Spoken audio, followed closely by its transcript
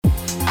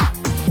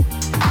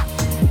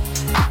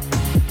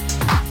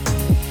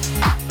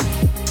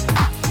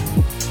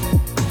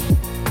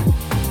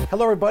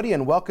Hello, everybody,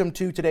 and welcome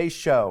to today's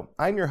show.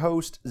 I'm your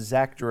host,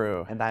 Zach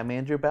Drew. And I'm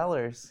Andrew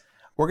Bellers.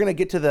 We're going to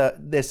get to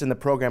this in the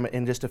program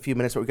in just a few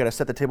minutes, but we've got to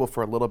set the table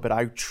for a little bit.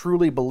 I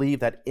truly believe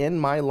that in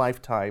my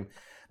lifetime,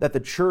 that the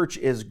church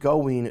is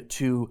going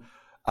to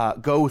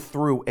go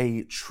through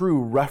a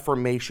true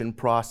reformation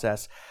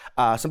process.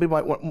 Some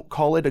people might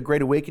call it a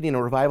great awakening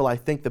or revival. I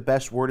think the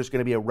best word is going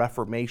to be a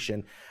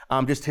reformation.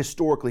 Just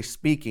historically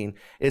speaking,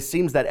 it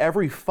seems that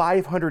every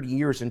 500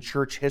 years in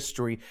church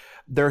history,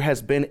 there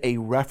has been a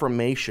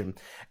reformation.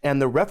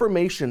 And the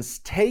reformations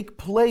take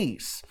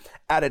place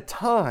at a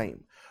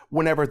time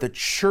whenever the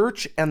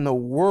church and the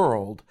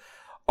world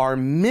are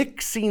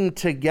mixing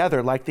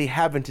together like they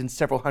haven't in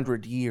several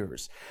hundred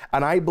years.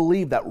 And I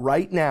believe that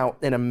right now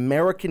in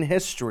American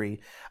history,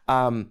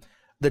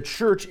 the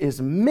church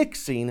is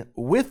mixing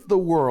with the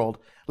world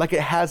like it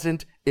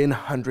hasn't in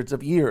hundreds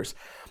of years.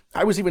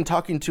 I was even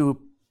talking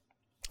to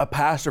a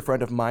pastor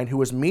friend of mine who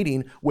was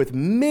meeting with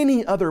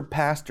many other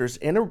pastors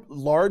in a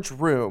large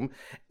room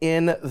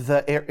in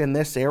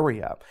this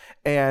area.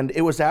 And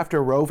it was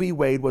after Roe v.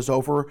 Wade was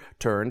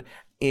overturned,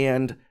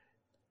 and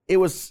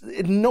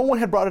no one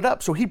had brought it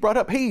up. So he brought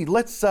up, hey,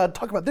 let's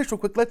talk about this real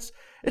quick. It's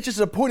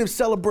just a point of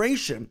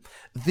celebration.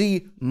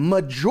 The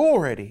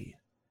majority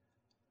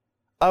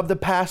of the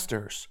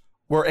pastors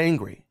were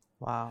angry.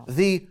 Wow.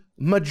 The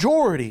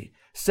majority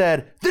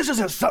said, this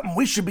isn't something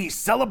we should be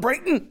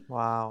celebrating.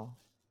 Wow.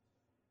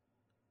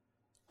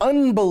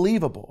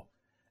 Unbelievable.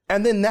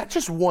 And then that's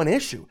just one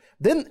issue.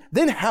 Then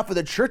half of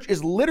the church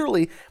is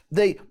literally,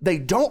 they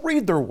don't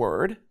read their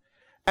word,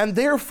 and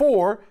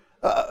therefore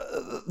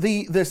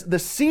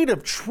the seed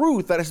of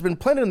truth that has been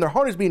planted in their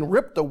heart is being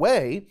ripped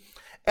away,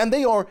 and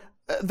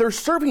they're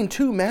serving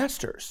two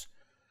masters.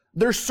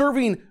 They're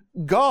serving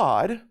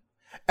God,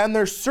 and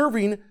they're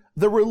serving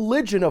the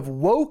religion of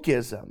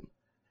wokeism.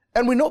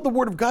 And we know the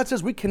Word of God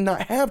says we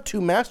cannot have two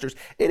masters.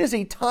 It is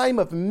a time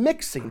of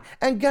mixing.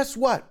 And guess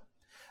what?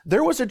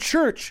 There was a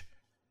church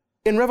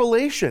in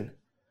Revelation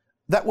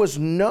that was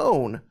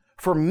known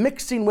for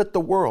mixing with the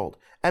world,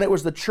 and it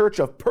was the church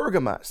of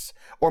Pergamos,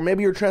 or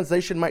maybe your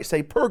translation might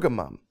say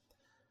Pergamum.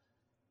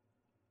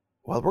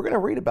 Well, we're going to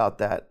read about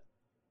that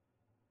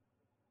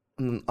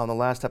on the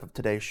last half of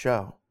today's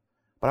show.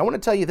 But I want to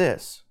tell you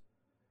this.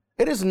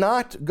 It is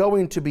not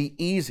going to be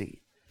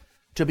easy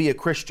to be a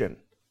Christian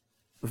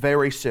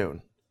very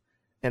soon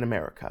in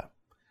America.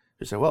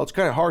 You say, well, it's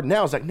kind of hard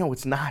now. It's like, no,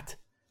 it's not.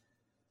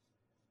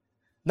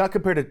 Not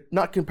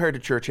compared to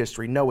church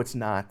history. No, it's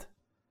not.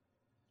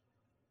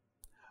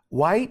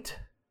 White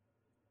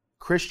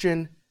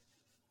Christian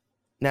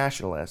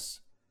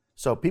nationalists,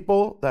 so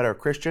people that are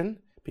Christian,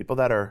 people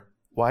that are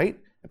white,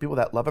 and people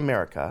that love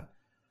America,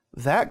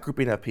 that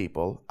grouping of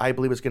people, I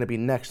believe, is going to be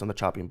next on the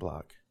chopping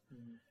block.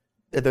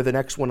 They're the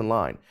next one in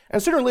line.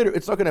 And sooner or later,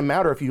 it's not going to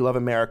matter if you love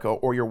America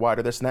or you're white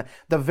or this and that.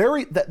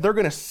 They're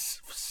going to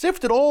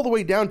sift it all the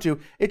way down to,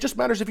 it just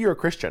matters if you're a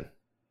Christian.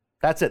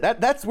 That's it.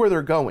 That's where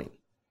they're going.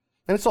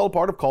 And it's all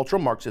part of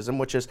cultural Marxism,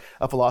 which is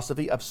a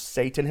philosophy of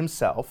Satan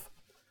himself.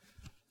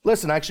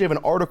 Listen, I actually have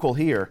an article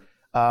here.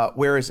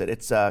 Where is it?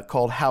 It's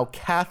called How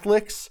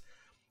Catholics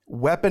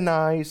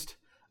Weaponized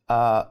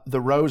the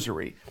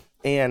Rosary.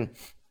 And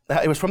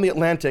it was from The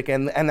Atlantic,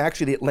 and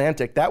actually The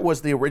Atlantic, that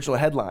was the original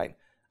headline.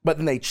 But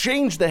then they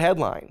changed the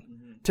headline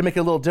to make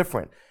it a little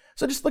different.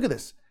 So just look at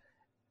this.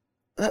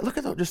 Look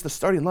at just the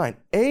starting line.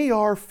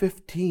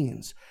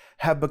 AR-15s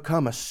have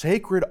become a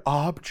sacred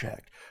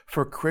object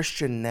for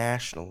Christian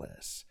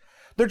nationalists.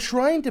 They're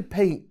trying to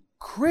paint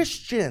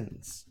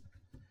Christians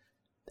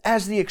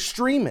as the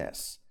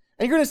extremists.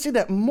 And you're going to see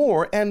that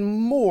more and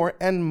more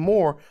and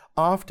more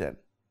often.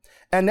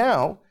 And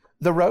now,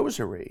 the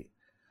Rosary.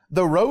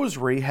 The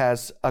Rosary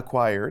has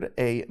acquired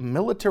a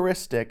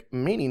militaristic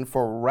meaning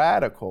for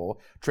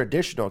radical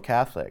traditional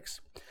Catholics.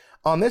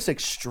 On this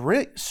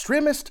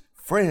extremist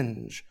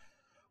fringe,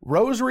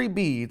 Rosary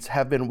beads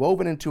have been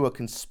woven into a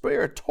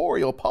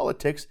conspiratorial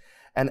politics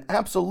and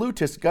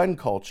absolutist gun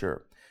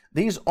culture.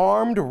 These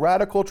armed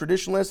radical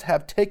traditionalists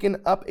have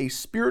taken up a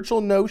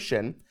spiritual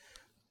notion.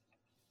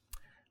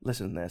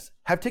 Listen to this.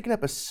 Have taken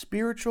up a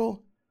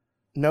spiritual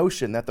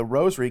notion that the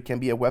Rosary can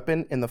be a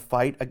weapon in the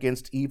fight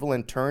against evil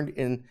and turned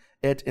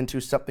it into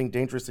something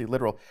dangerously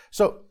literal.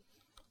 So,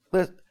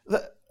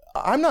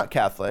 I'm not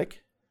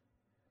Catholic.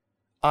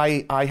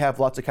 I have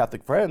lots of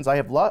Catholic friends. I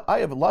have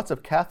lots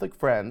of Catholic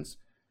friends,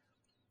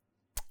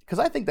 because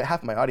I think that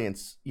half of my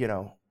audience,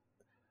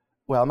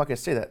 well, I'm not going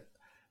to say that.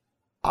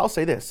 I'll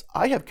say this.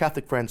 I have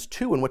Catholic friends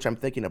too, in which I'm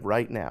thinking of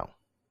right now,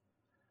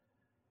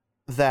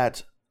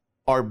 that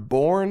are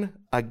born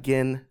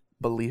again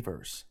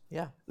believers.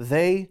 Yeah.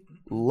 They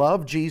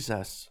love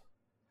Jesus.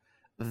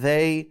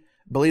 They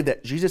believe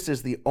that Jesus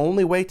is the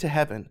only way to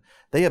heaven.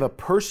 They have a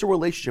personal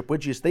relationship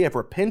with Jesus. They have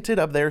repented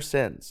of their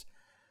sins.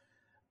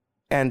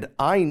 And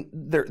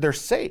they're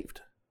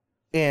saved.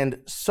 And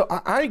so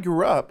I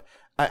grew up,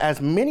 as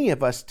many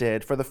of us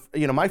did, for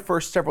my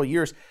first several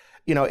years,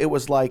 it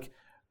was like,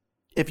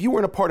 if you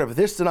weren't a part of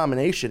this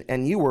denomination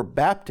and you were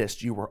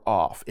Baptist, you were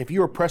off. If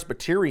you were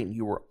Presbyterian,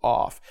 you were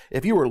off.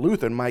 If you were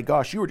Lutheran, my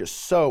gosh, you were just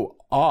so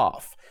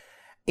off.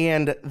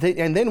 And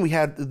then we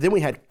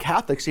had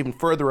Catholics even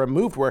further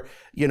removed, where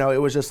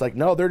it was just like,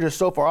 no, they're just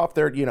so far off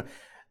there.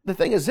 The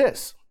thing is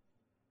this: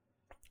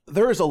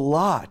 there is a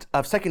lot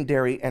of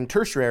secondary and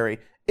tertiary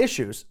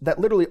issues that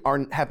literally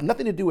have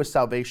nothing to do with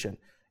salvation.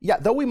 Yeah,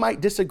 though we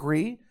might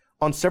disagree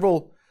on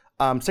several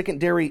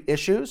secondary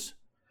issues,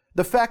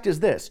 the fact is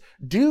this: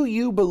 do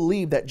you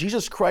believe that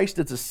Jesus Christ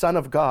is the Son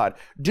of God?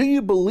 Do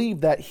you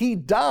believe that he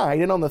died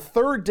and on the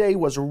third day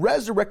was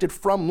resurrected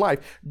from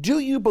life? Do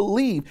you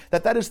believe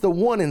that that is the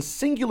one and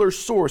singular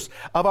source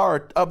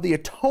of the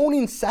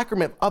atoning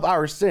sacrament of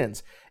our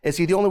sins? Is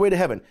he the only way to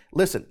heaven?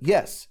 Listen,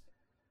 yes.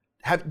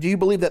 Do you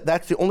believe that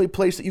that's the only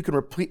place that you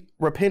can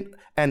repent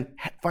and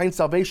find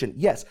salvation?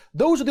 Yes.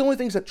 Those are the only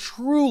things that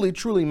truly,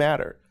 truly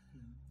matter.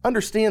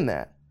 Understand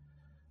that.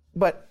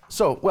 But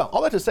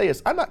all that to say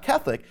is, I'm not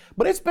Catholic,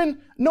 but it's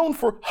been known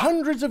for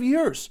hundreds of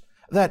years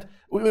that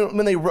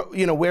when they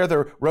wear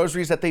their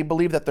rosaries, that they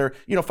believe that they're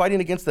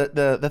fighting against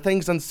the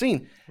things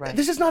unseen. Right.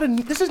 This is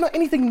not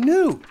anything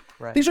new.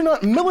 Right. These are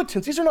not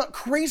militants. These are not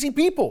crazy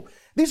people.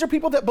 These are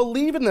people that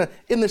believe in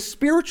the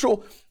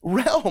spiritual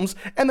realms,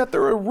 and that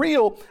there are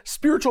real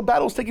spiritual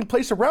battles taking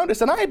place around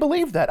us. And I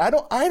believe that. I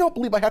don't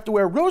believe I have to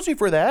wear a rosary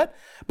for that,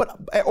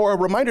 or a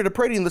reminder to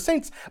pray to the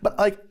saints. But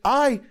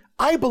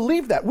I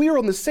believe that we are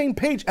on the same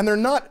page, and they're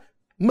not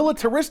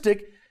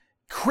militaristic,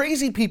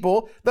 crazy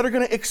people that are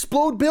going to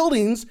explode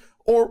buildings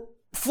or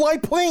fly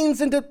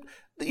planes into,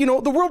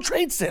 the World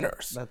Trade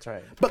Centers. That's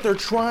right. But they're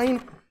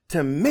trying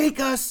to make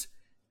us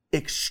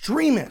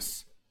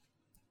extremists,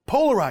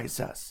 polarize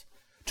us.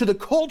 To the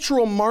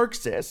cultural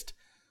Marxist,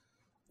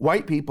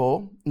 white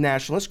people,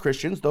 nationalists,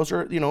 Christians, those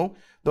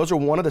are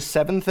one of the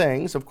 7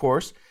 things, of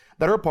course,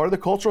 that are a part of the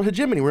cultural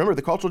hegemony. Remember,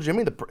 the cultural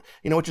hegemony,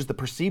 which is the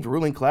perceived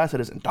ruling class that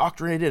has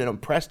indoctrinated and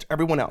oppressed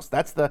everyone else.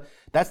 That's the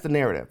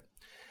narrative.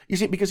 You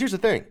see, because here's the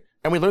thing,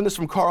 and we learned this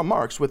from Karl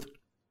Marx with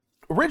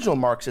original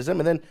Marxism,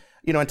 and then,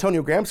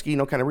 Antonio Gramsci,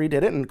 kind of redid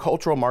it in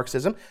cultural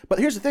Marxism. But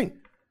here's the thing,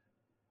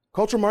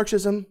 cultural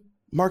Marxism,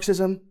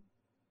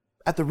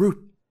 at the root,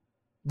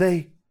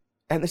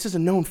 and this is a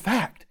known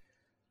fact.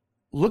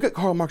 Look at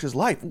Karl Marx's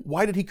life.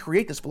 Why did he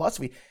create this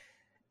philosophy?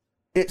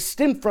 It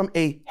stemmed from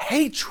a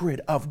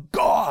hatred of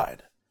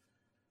God.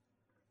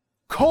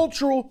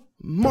 Cultural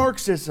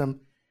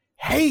Marxism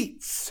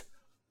hates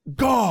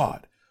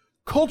God.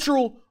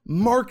 Cultural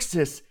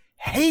Marxists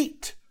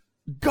hate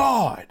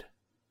God.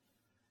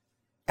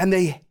 And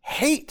they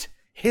hate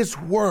his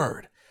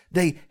word.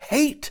 They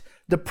hate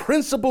the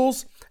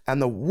principles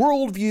and the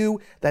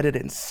worldview that it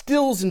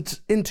instills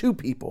into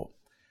people.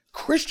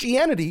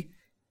 Christianity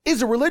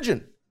is a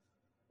religion,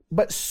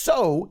 but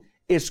so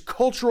is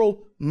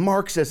cultural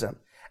Marxism,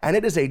 and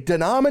it is a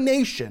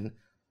denomination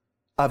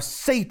of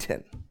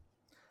Satan.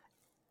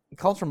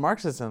 Cultural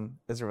Marxism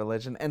is a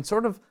religion, and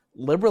sort of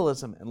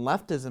liberalism and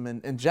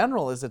leftism in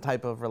general is a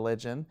type of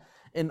religion.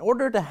 In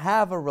order to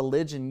have a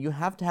religion, you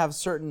have to have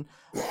certain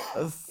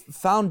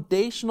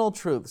foundational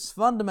truths,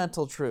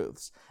 fundamental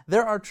truths.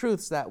 There are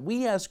truths that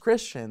we as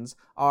Christians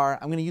are,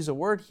 I'm going to use a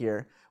word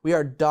here, we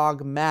are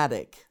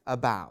dogmatic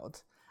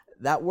about.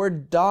 That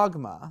word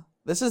dogma,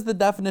 this is the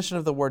definition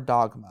of the word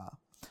dogma.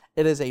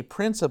 It is a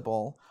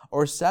principle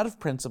or set of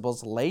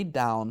principles laid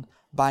down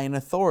by an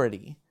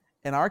authority.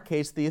 In our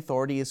case, the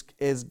authority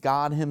is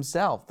God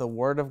himself, the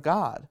Word of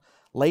God,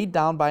 laid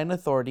down by an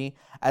authority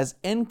as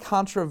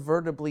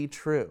incontrovertibly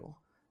true.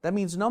 That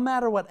means no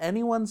matter what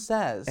anyone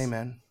says,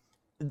 Amen,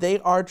 they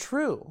are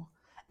true.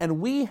 And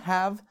we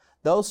have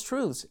those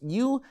truths.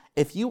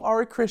 If you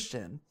are a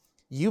Christian,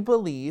 you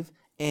believe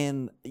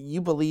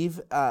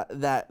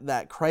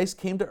that Christ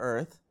came to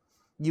earth.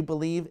 You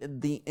believe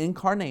in the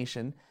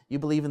incarnation. You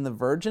believe in the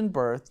virgin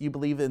birth. You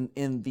believe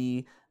in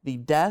the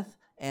death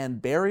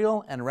and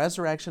burial and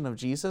resurrection of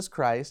Jesus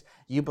Christ.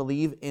 You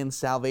believe in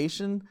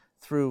salvation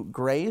through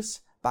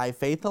grace by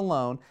faith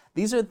alone.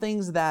 These are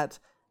things that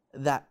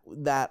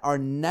are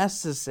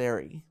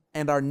necessary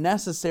and are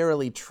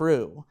necessarily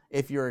true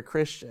if you're a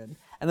Christian.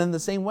 And in the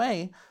same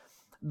way,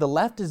 the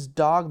left is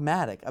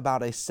dogmatic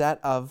about a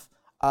set of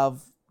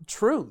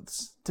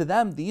truths. To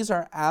them, these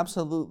are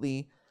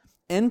absolutely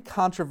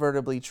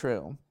incontrovertibly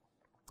true.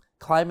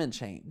 Climate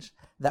change,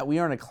 that we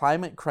are in a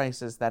climate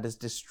crisis that is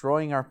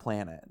destroying our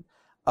planet.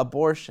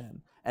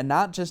 Abortion, and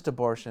not just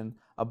abortion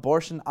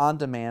on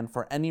demand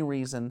for any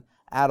reason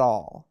at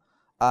all.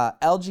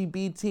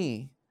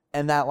 LGBT,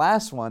 and that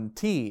last one,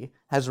 T,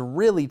 has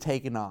really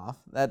taken off,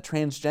 that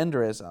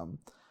transgenderism.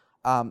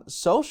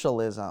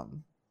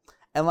 Socialism,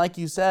 and like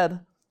you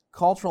said,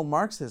 cultural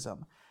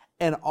Marxism.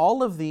 And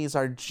all of these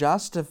are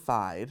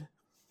justified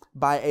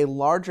by a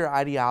larger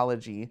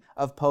ideology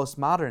of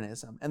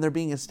postmodernism, and they're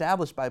being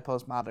established by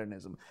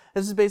postmodernism.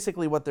 This is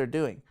basically what they're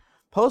doing.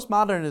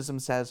 Postmodernism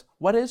says,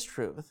 what is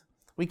truth?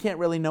 We can't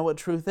really know what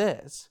truth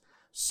is.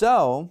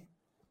 So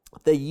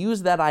they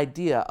use that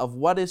idea of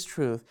what is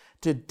truth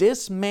to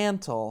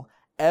dismantle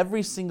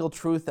every single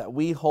truth that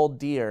we hold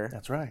dear.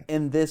 That's right.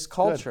 In this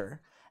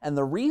culture. Good. And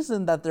the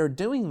reason that they're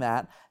doing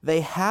that,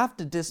 they have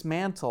to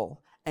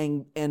dismantle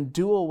and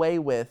do away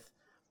with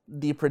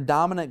the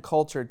predominant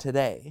culture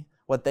today,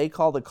 what they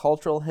call the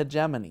cultural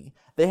hegemony.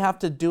 They have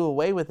to do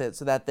away with it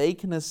so that they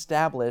can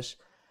establish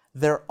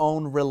their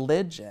own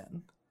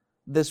religion,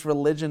 this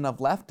religion of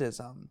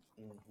leftism.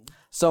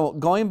 So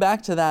going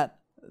back to that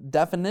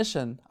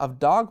definition of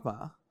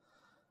dogma,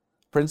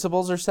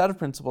 principles or set of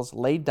principles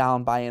laid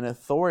down by an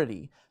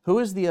authority. Who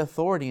is the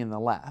authority in the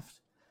left?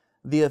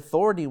 The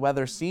authority,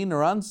 whether seen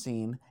or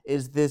unseen,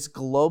 is this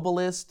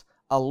globalist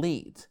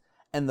elite.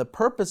 And the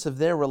purpose of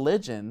their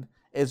religion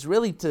is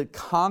really to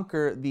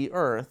conquer the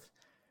earth.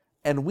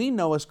 And we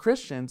know as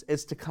Christians,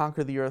 it's to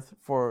conquer the earth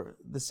for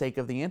the sake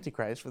of the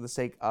Antichrist, for the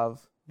sake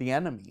of the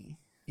enemy.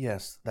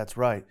 Yes, that's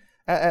right.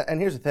 And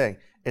here's the thing,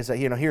 is that,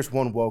 here's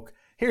one woke,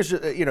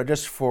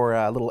 just for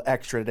a little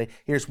extra today,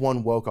 here's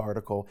one woke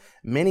article.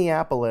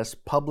 Minneapolis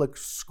public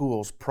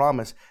schools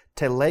promise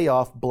to lay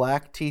off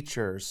black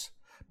teachers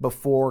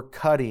before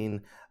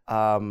cutting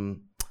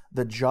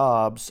the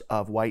jobs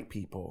of white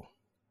people.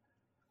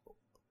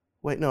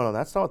 Wait, no,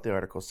 that's not what the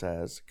article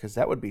says, because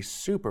that would be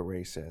super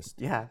racist.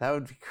 Yeah, that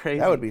would be crazy.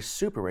 That would be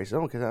super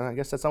racist, because I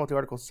guess that's not what the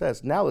article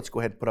says. Now let's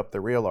go ahead and put up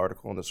the real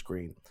article on the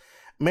screen.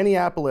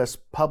 Minneapolis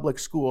public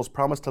schools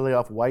promise to lay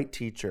off white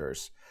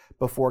teachers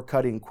before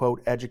cutting,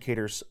 quote,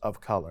 educators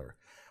of color.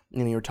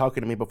 You were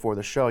talking to me before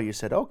the show. You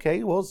said,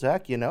 okay, well,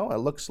 Zach, it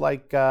looks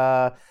like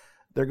they're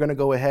going to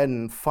go ahead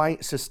and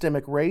fight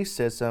systemic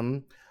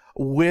racism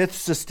with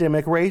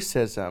systemic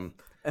racism.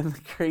 And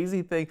the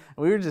crazy thing,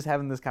 we were just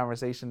having this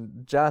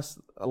conversation just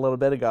a little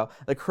bit ago.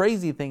 The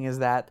crazy thing is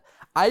that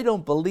I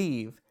don't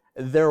believe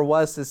there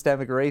was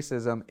systemic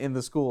racism in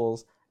the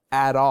schools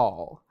at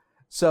all.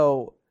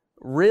 So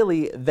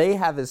really, they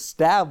have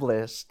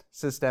established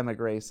systemic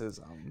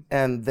racism.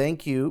 And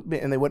thank you.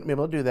 And they wouldn't be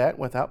able to do that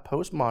without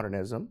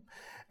postmodernism.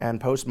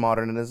 And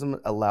postmodernism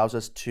allows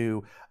us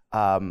to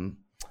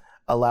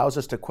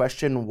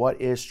question what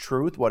is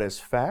truth, what is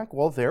fact.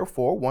 Well,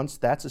 therefore, once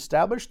that's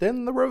established,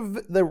 then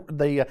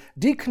the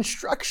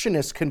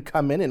deconstructionists can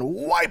come in and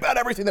wipe out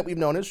everything that we've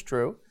known is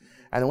true.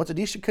 And then once the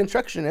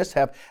deconstructionists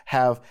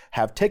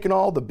have taken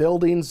all the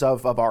buildings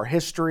of our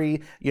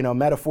history,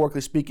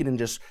 metaphorically speaking, and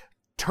just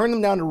turn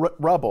them down to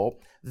rubble,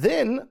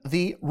 then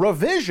the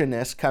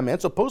revisionists come in.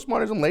 So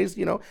postmodernism lays,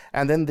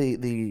 and then the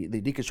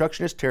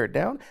deconstructionists tear it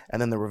down, and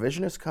then the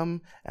revisionists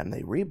come and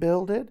they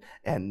rebuild it.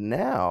 And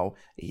now,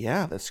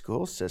 the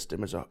school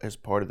system is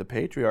part of the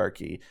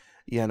patriarchy,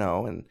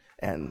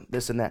 and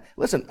this and that.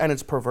 Listen, and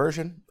it's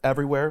perversion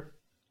everywhere.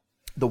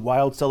 The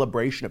wild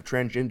celebration of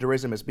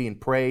transgenderism is being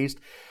praised,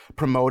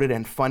 promoted,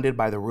 and funded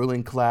by the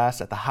ruling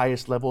class at the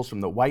highest levels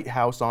from the White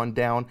House on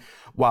down,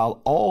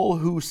 while all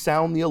who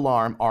sound the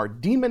alarm are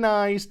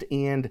demonized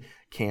and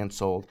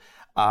canceled.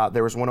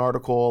 There was one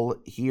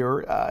article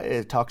here,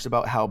 it talks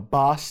about how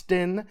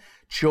Boston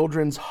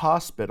Children's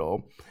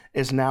Hospital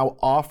is now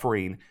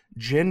offering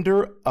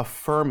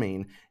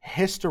gender-affirming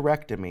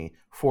hysterectomy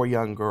for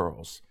young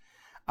girls.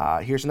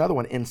 Here's another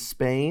one. In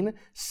Spain,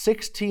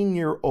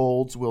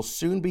 16-year-olds will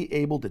soon be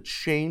able to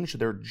change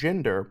their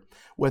gender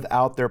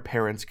without their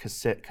parents'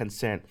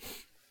 consent.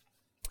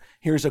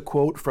 Here's a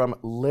quote from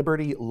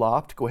Liberty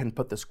Loft. Go ahead and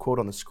put this quote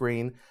on the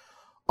screen.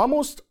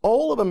 Almost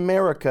all of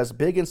America's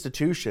big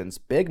institutions,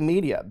 big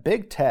media,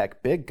 big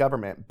tech, big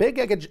government, big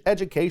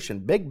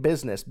education, big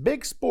business,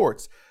 big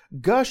sports,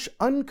 gush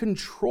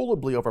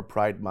uncontrollably over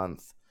Pride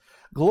Month,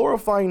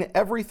 glorifying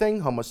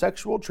everything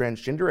homosexual,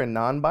 transgender, and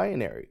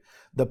non-binary.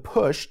 The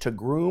push to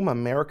groom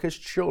America's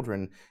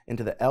children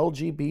into the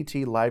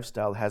LGBT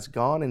lifestyle has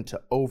gone into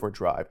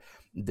overdrive.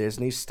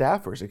 Disney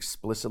staffers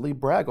explicitly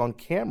brag on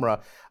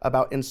camera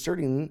about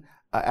inserting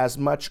as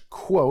much,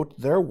 quote,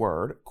 their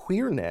word,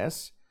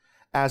 queerness,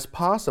 as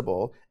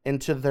possible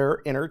into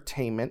their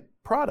entertainment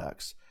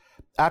products.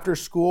 After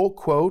school,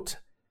 quote,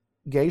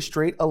 Gay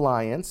Straight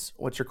Alliance,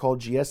 which are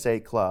called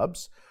GSA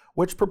clubs,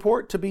 which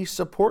purport to be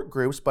support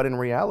groups, but in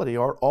reality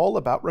are all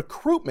about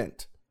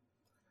recruitment,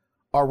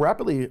 are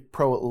rapidly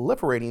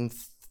proliferating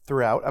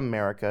throughout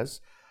America's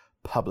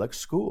public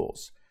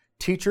schools.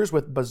 Teachers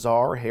with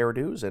bizarre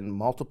hairdos and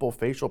multiple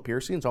facial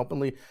piercings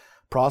openly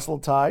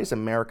proselytize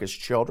America's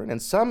children,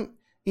 and some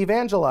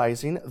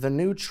evangelizing the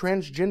new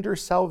transgender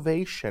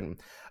salvation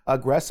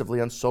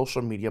aggressively on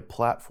social media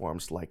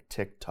platforms like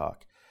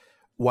TikTok.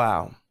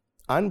 Wow,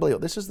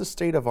 unbelievable. This is the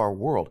state of our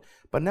world.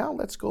 But now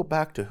let's go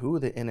back to who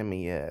the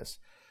enemy is.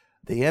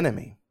 The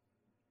enemy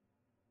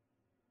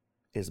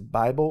is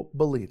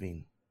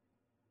Bible-believing,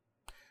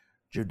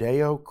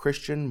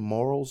 Judeo-Christian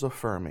morals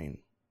affirming,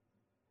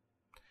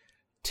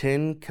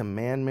 10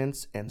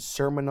 Commandments and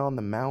Sermon on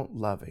the Mount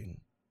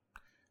loving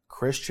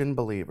Christian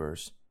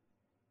believers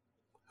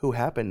who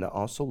happen to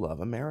also love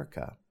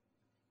America.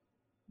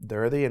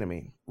 They're the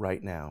enemy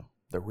right now,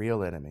 the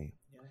real enemy.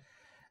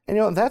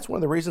 Yeah. And that's one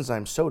of the reasons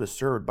I'm so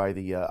disturbed by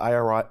the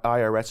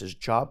IRS's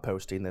job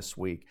posting this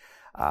week.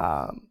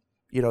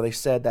 They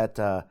said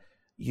that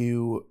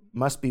you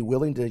must be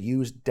willing to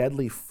use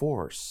deadly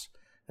force.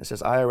 It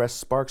says IRS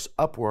sparks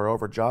uproar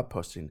over job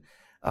posting.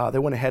 They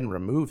went ahead and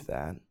removed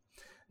that.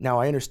 Now,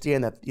 I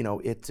understand that,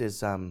 it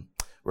is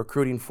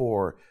recruiting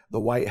for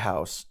the White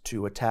House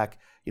to attack,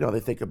 they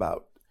think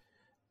about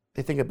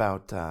they think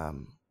about,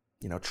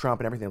 Trump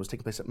and everything that was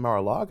taking place at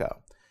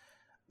Mar-a-Lago.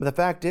 But the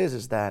fact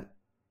is that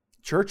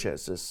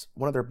churches is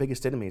one of their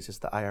biggest enemies is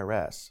the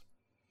IRS.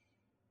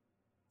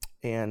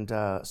 And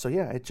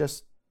it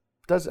just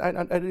does. I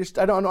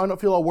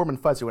don't feel all warm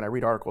and fuzzy when I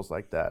read articles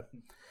like that.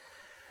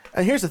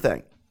 And here's the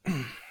thing: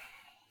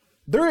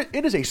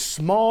 it is a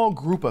small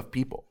group of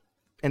people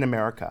in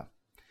America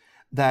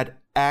that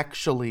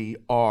actually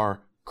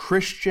are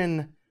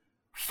Christian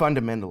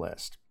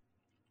fundamentalists.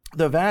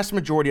 The vast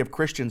majority of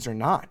Christians are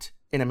not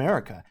in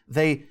America.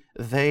 They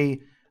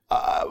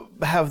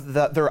have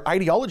their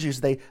ideologies.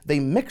 They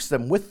mix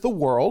them with the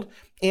world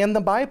and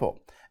the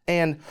Bible,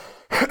 and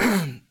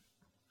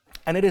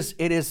and it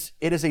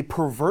is a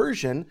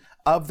perversion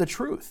of the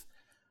truth.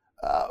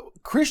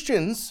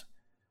 Christians,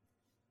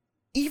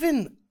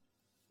 even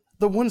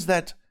the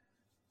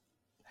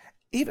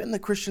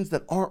Christians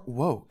that aren't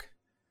woke,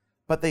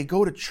 but they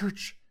go to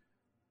church.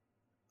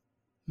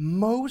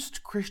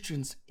 Most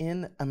Christians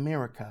in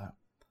America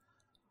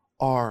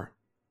are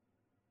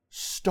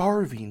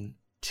starving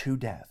to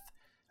death.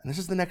 And this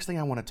is the next thing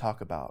I want to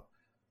talk about.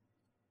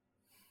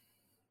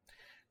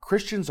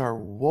 Christians are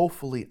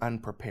woefully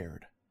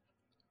unprepared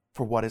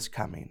for what is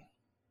coming.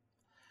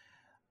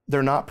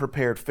 They're not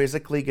prepared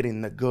physically,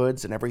 getting the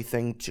goods and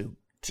everything to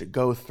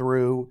go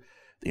through,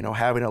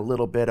 having a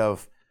little bit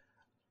of,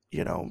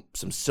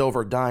 some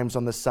silver dimes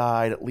on the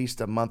side, at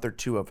least a month or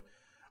two of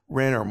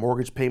rent or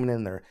mortgage payment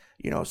in there,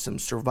 some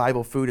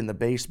survival food in the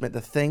basement,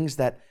 the things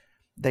that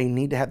they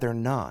need to have, they're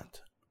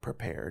not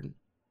prepared.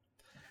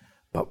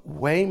 But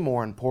way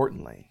more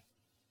importantly,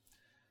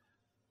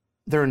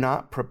 they're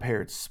not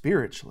prepared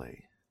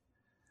spiritually.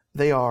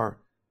 They are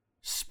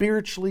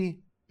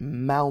spiritually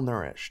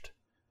malnourished.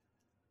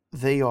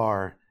 They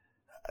are,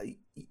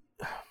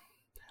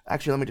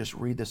 actually, let me just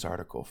read this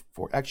article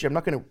I'm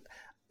going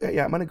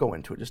to go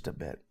into it just a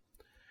bit.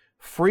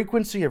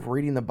 Frequency of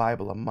reading the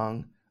Bible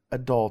among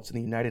adults in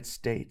the United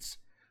States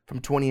from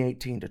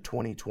 2018 to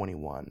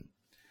 2021.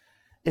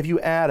 If you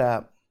add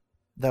up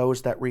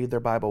those that read their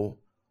Bible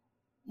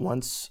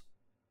once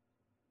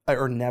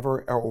or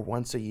never or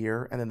once a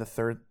year, and then the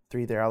third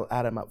three there, I'll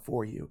add them up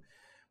for you.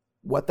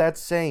 What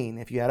that's saying,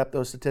 if you add up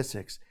those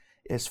statistics,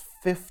 is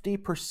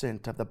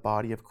 50% of the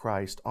body of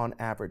Christ on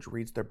average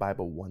reads their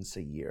Bible once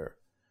a year.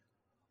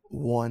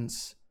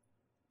 Once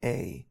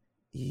a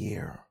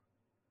year.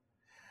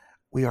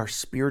 We are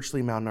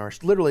spiritually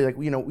malnourished. Literally,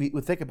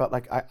 we think about,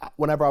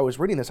 whenever I was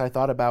reading this, I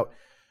thought about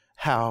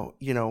how,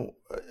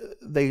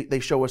 they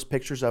show us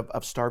pictures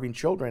of starving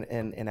children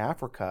in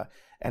Africa,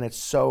 and it's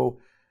so,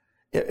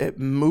 it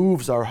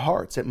moves our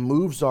hearts. It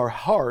moves our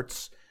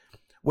hearts,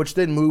 which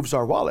then moves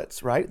our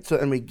wallets, right? So,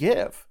 and we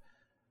give.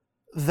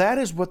 That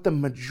is what the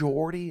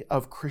majority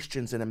of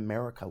Christians in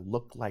America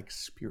look like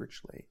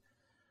spiritually.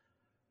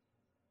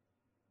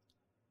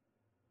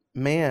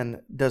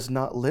 Man does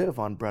not live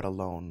on bread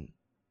alone,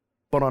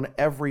 but on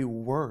every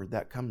word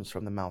that comes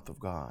from the mouth of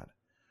God.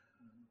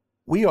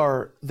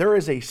 There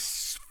is a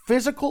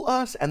physical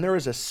us and there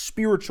is a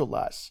spiritual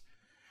us.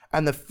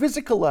 And the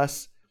physical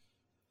us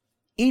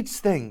eats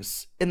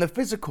things in the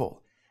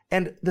physical,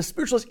 and the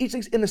spiritual us eats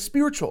things in the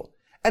spiritual.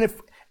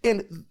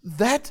 And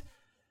that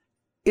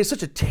is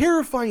such a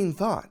terrifying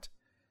thought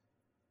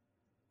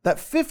that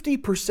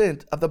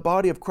 50% of the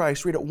body of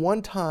Christ read at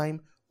one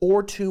time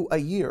or two a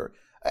year.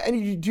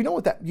 And do you know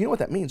what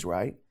that means,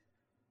 right?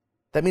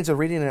 That means they're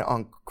reading it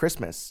on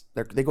Christmas.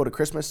 They go to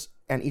Christmas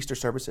and Easter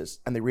services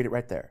and they read it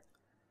right there.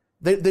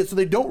 So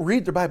they don't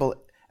read their Bible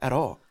at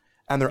all,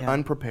 and they're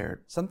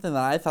unprepared. Something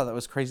that I thought that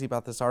was crazy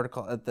about this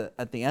article,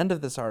 at the end of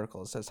this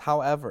article, it says,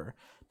 however,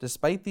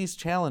 despite these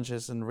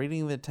challenges in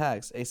reading the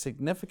text, a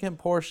significant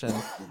portion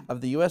of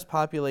the U.S.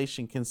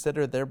 population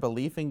consider their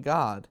belief in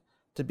God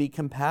to be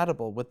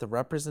compatible with the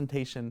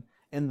representation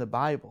in the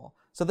Bible.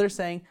 So they're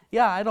saying,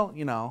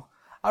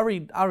 I'll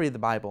read the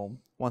Bible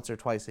once or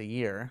twice a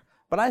year,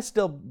 but I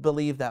still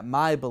believe that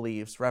my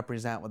beliefs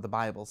represent what the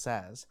Bible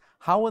says.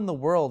 How in the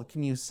world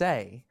can you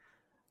say,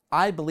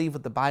 I believe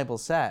what the Bible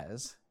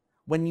says,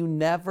 when you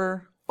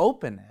never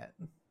open it?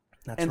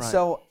 That's right.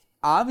 So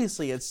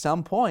obviously at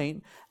some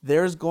point,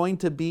 there's going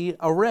to be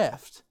a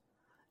rift.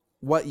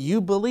 What you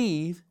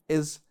believe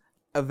is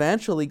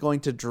eventually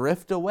going to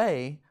drift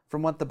away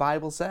from what the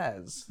Bible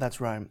says. That's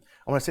right.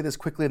 I want to say this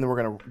quickly, and then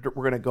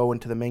we're gonna go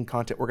into the main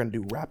content. We're gonna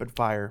do rapid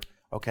fire,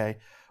 okay?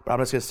 But I'm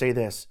just gonna say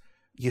this: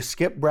 you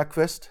skip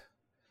breakfast.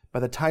 By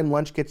the time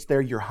lunch gets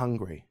there, you're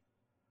hungry.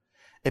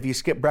 If you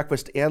skip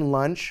breakfast and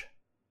lunch,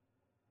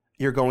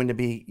 you're going to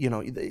be,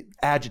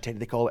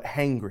 agitated. They call it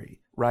hangry,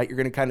 right? You're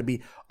going to kind of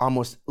be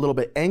almost a little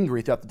bit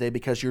angry throughout the day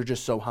because you're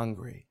just so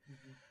hungry.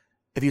 Mm-hmm.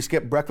 If you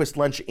skip breakfast,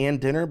 lunch,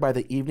 and dinner, by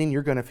the evening,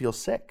 you're going to feel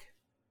sick.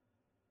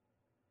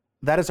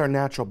 That is our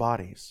natural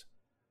bodies.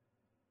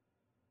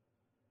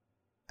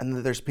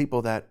 And there's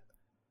people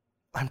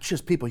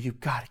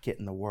you've got to get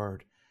in the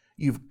Word.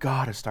 You've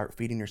got to start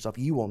feeding yourself.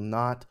 You will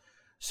not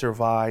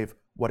survive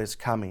what is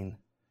coming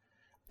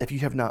if you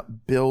have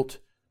not built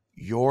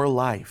your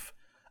life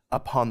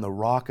upon the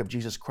rock of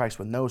Jesus Christ.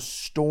 When those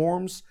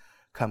storms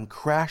come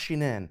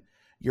crashing in,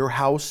 your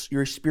house,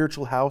 your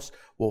spiritual house,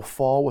 will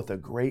fall with a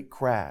great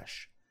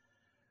crash.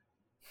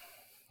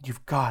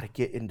 You've got to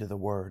get into the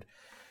Word.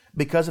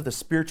 Because of the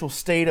spiritual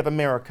state of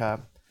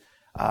America,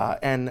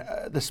 and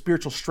the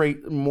spiritual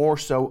state more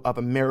so of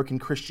American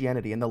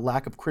Christianity and the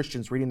lack of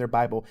Christians reading their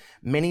Bible,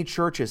 many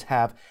churches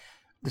have,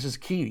 this is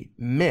key,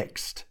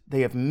 mixed.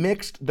 They have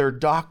mixed their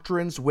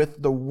doctrines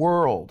with the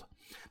world.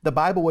 The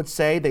Bible would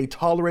say they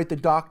tolerate the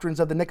doctrines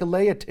of the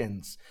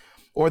Nicolaitans,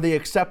 or they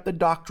accept the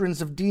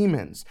doctrines of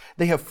demons.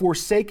 They have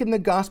forsaken the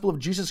gospel of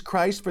Jesus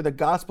Christ for the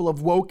gospel of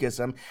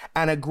wokeism,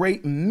 and a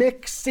great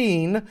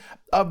mixing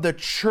of the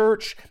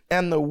church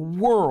and the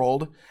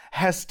world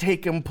has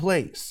taken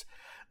place.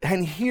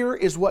 And here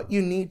is what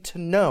you need to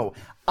know.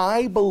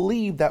 I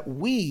believe that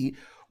we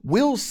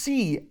will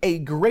see a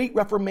great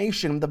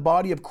reformation of the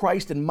body of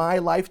Christ in my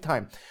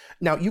lifetime.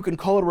 Now, you can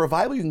call it a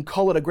revival, you can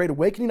call it a great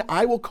awakening.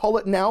 I will call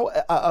it now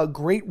a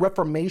great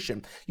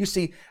reformation. You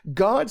see,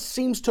 God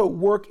seems to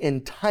work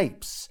in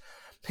types.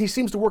 He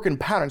seems to work in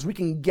patterns. We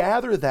can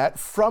gather that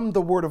from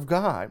the Word of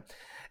God.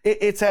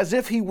 It's as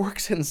if He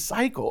works in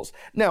cycles.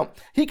 Now,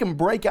 He can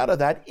break out of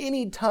that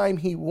anytime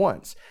He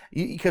wants,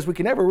 because we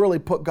can never really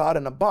put God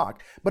in a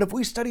box. But if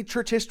we study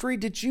church history,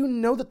 did you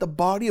know that the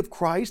body of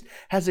Christ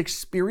has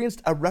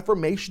experienced a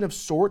reformation of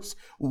sorts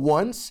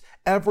once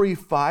every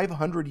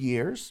 500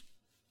 years?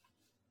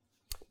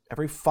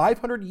 Every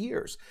 500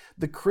 years,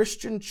 the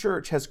Christian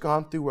church has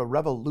gone through a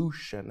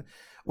revolution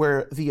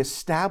where the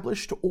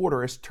established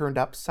order is turned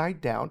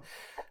upside down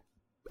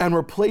and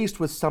replaced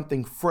with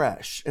something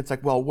fresh. It's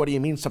like, well, what do you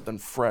mean something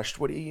fresh?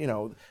 What do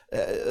you,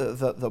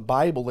 the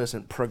Bible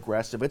isn't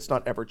progressive. It's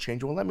not ever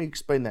changing. Well, let me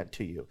explain that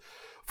to you.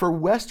 For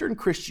Western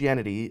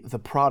Christianity, the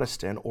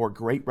Protestant or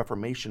Great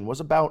Reformation was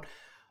about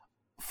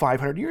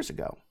 500 years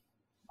ago,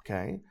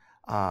 okay?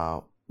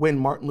 When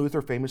Martin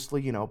Luther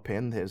famously,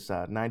 penned his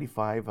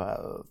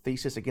 95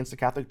 thesis against the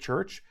Catholic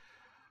Church,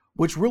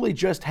 which really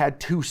just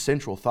had two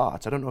central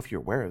thoughts. I don't know if you're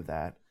aware of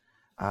that.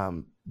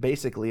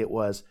 Basically, it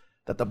was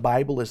that the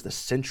Bible is the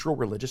central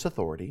religious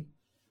authority,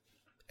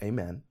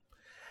 amen,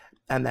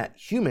 and that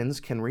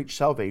humans can reach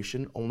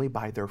salvation only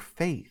by their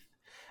faith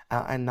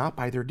and not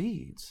by their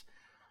deeds.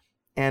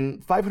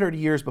 And 500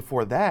 years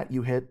before that,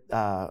 you hit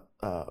what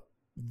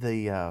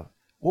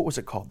was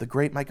it called? The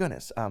Great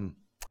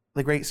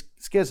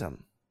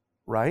Schism.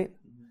 Right?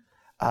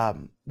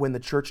 When the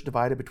church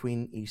divided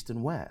between East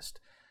and West.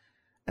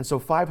 And so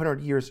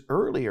 500 years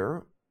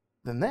earlier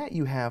than that,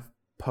 you have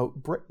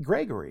Pope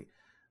Gregory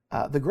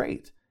the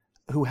Great,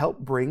 who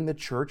helped bring the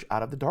church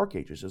out of the Dark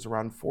Ages. It was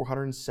around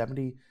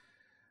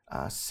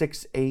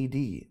 476 AD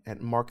and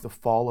marked the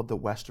fall of the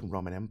Western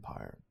Roman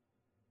Empire.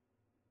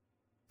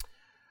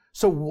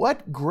 So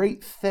what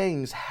great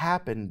things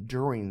happened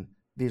during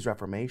these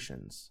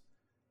reformations?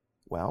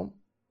 Well,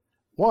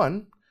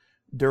 one,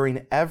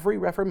 during every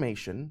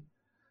Reformation,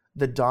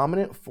 the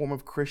dominant form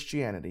of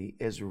Christianity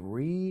is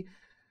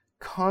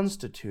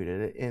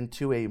reconstituted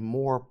into a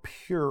more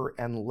pure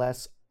and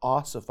less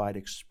ossified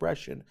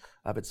expression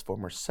of its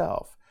former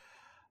self.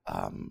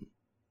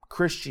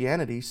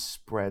 Christianity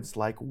spreads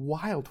like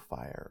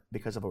wildfire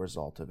because of a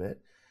result of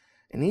it,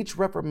 and each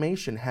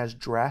Reformation has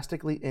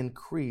drastically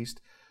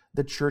increased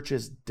the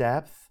church's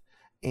depth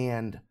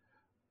and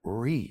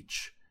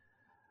reach.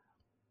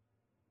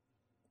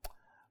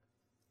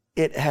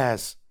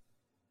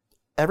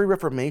 Every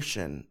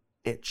Reformation,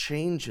 it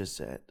changes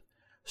it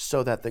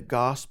so that the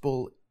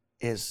gospel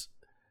is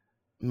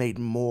made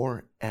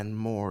more and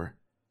more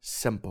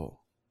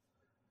simple.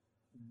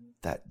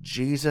 That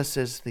Jesus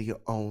is the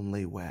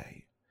only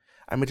way.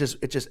 I mean,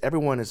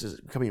 everyone is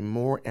becoming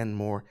more and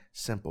more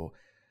simple.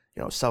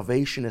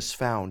 Salvation is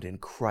found in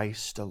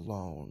Christ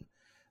alone.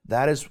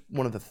 That is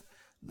one of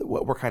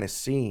what we're kind of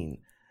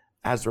seeing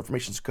as the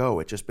Reformations go.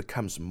 It just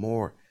becomes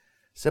more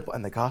simple,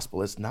 and the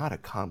gospel is not a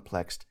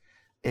complex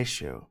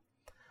issue.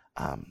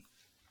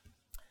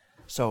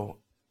 So,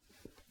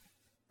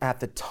 at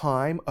the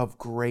time of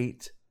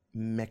great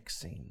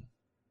mixing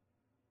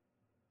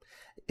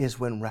is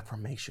when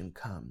Reformation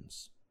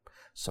comes.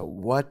 So,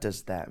 what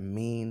does that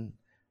mean?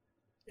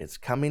 It's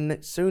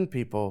coming soon,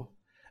 people.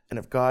 And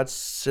if God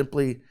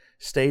simply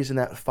stays in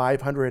that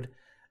 500,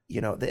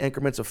 the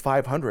increments of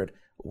 500,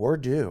 we're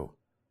due.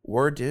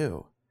 We're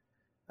due.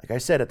 Like I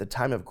said, at the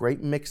time of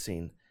great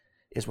mixing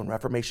is when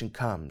Reformation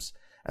comes.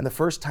 And the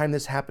first time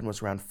this happened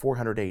was around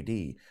 400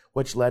 AD,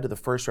 which led to the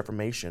first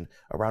Reformation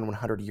around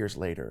 100 years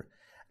later.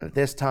 And at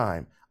this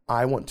time,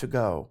 I want to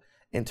go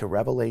into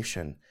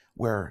Revelation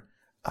where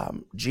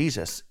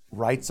Jesus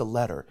writes a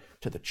letter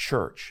to the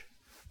church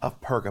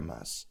of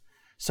Pergamos.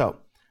 So,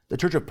 the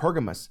church of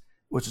Pergamos,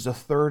 which is the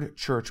third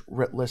church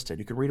listed.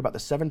 You can read about the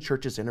 7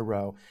 churches in a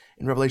row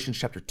in Revelation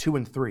chapter 2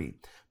 and 3.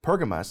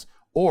 Pergamos,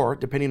 or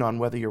depending on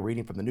whether you're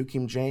reading from the New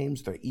King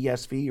James, the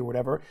ESV, or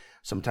whatever,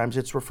 sometimes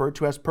it's referred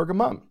to as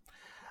Pergamum.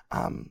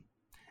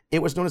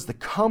 It was known as the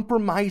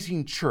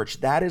compromising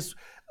church. That is,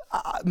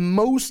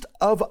 most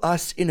of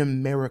us in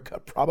America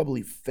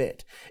probably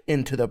fit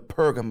into the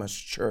Pergamos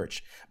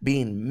church,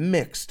 being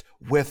mixed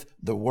with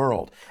the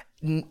world.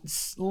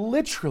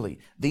 literally,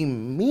 the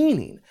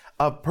meaning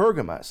of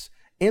Pergamos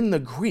in the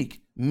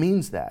Greek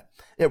means that.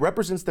 It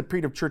represents the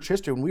period of church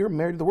history when we were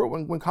married to the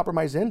world, when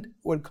compromise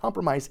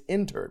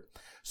entered.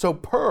 So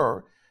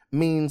per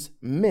means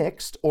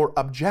mixed or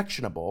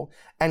objectionable,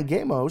 and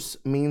gamos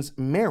means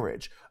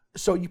marriage.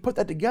 So you put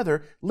that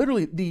together,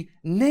 literally the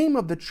name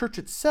of the church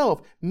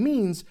itself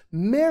means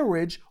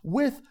marriage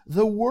with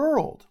the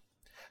world.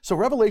 So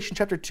Revelation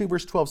chapter 2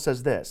 verse 12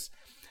 says this,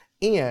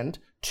 and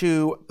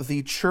to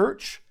the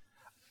church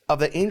of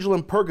the angel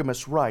in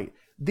Pergamos write,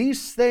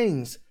 these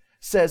things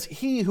says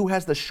he who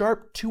has the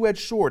sharp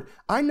two-edged sword.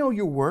 I know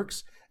your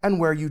works and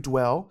where you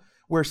dwell,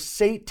 where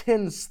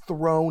Satan's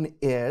throne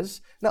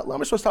is. Now, let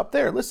me just stop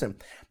there. Listen,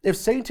 if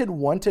Satan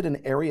wanted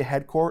an area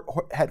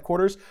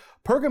headquarters,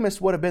 Pergamos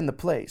would have been the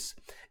place.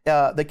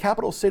 The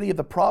capital city of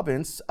the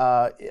province,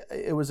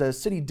 it was a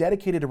city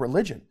dedicated to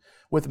religion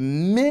with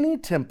many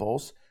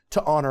temples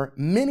to honor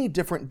many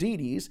different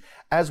deities,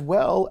 as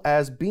well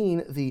as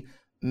being the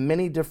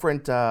many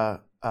different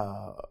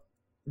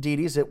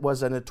deities. It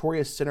was a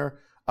notorious center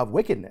of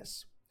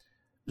wickedness.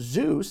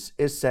 Zeus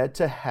is said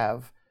to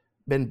have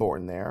been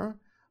born there.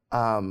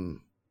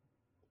 And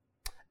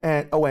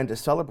to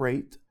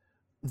celebrate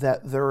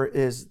that,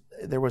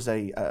 there was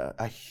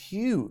a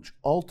huge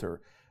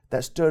altar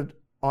that stood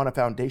on a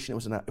foundation.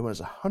 It was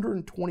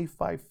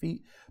 125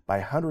 feet by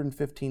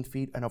 115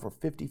 feet and over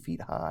 50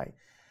 feet high,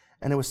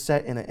 and it was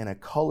set in a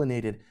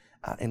colonnaded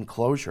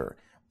enclosure.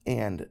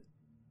 And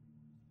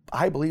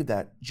I believe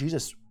that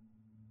Jesus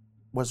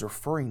was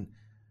referring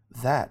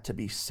that to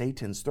be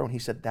Satan's throne. He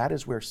said that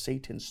is where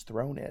Satan's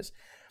throne is,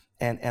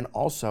 and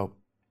also.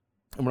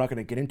 And we're not going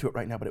to get into it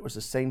right now, but it was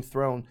the same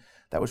throne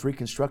that was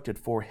reconstructed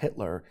for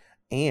Hitler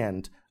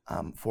and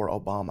for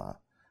Obama.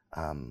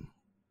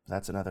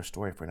 That's another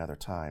story for another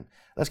time.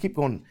 Let's keep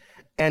going.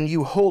 And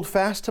you hold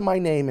fast to my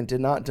name and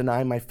did not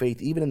deny my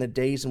faith, even in the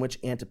days in which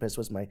Antipas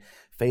was my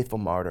faithful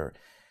martyr,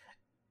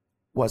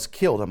 was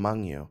killed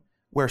among you,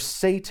 where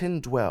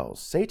Satan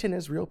dwells. Satan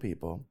is real,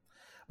 people.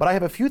 But I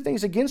have a few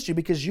things against you,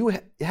 because you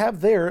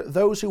have there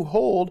those who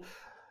hold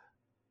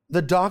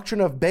the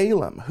doctrine of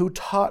Balaam, who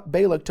taught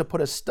Balak to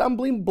put a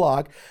stumbling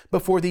block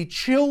before the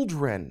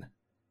children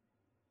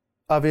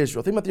of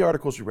Israel. Think about the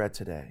articles we read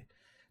today.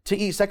 To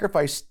eat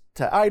sacrifice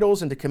to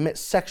idols and to commit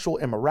sexual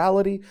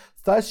immorality.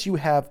 Thus you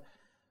have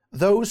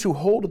those who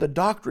hold to the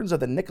doctrines of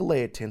the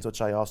Nicolaitans,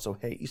 which I also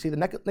hate. You see, the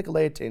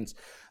Nicolaitans,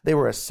 they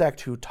were a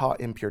sect who taught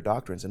impure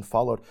doctrines and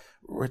followed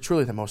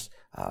truly the most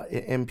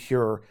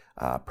impure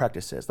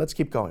practices. Let's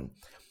keep going.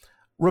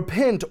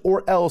 Repent,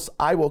 or else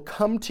I will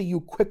come to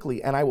you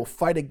quickly, and I will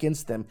fight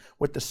against them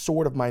with the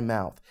sword of my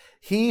mouth.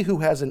 He who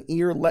has an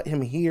ear, let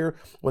him hear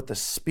what the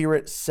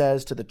Spirit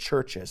says to the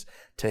churches.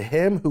 To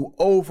him who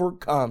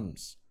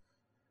overcomes,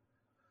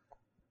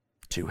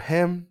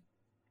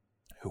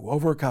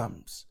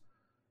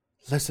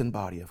 listen,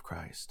 body of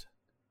Christ.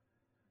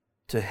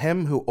 To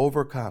him who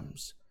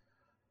overcomes,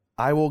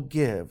 I will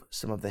give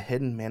some of the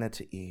hidden manna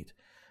to eat,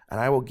 and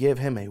I will give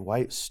him a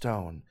white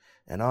stone,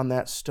 and on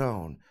that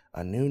stone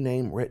a new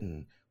name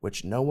written,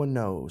 which no one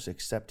knows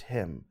except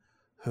him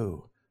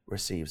who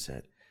receives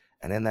it.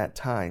 And in that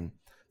time,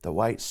 the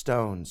white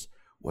stones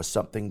was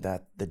something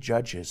that the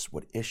judges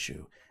would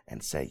issue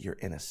and say, you're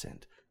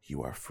innocent,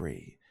 you are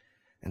free.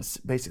 And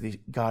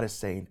basically, God is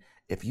saying,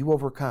 if you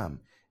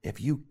overcome,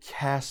 if you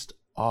cast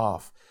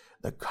off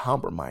the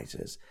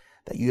compromises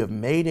that you have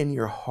made in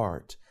your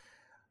heart,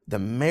 the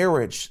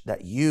marriage that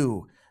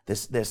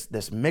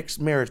this mixed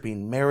marriage,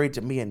 being married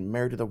to me and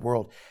married to the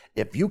world,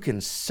 if you can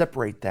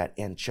separate that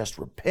and just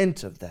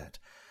repent of that,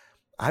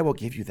 I will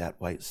give you that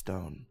white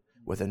stone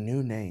with a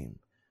new name.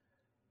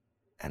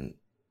 And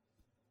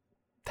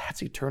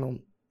that's eternal.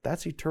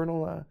 That's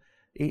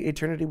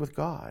eternity with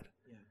God.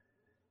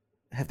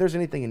 Yeah. If there's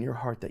anything in your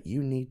heart that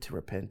you need to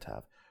repent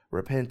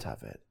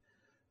of it.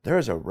 There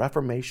is a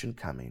reformation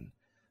coming.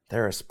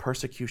 There is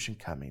persecution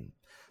coming.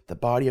 The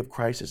body of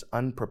Christ is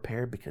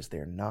unprepared because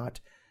they're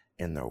not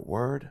in their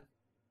word.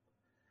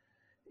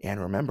 And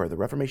remember, the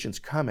Reformations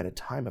come at a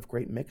time of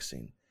great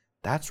mixing.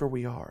 That's where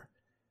we are.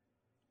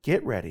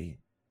 Get ready,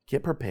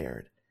 get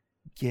prepared,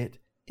 get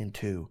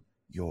into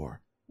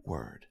your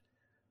word.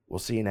 We'll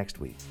see you next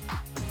week.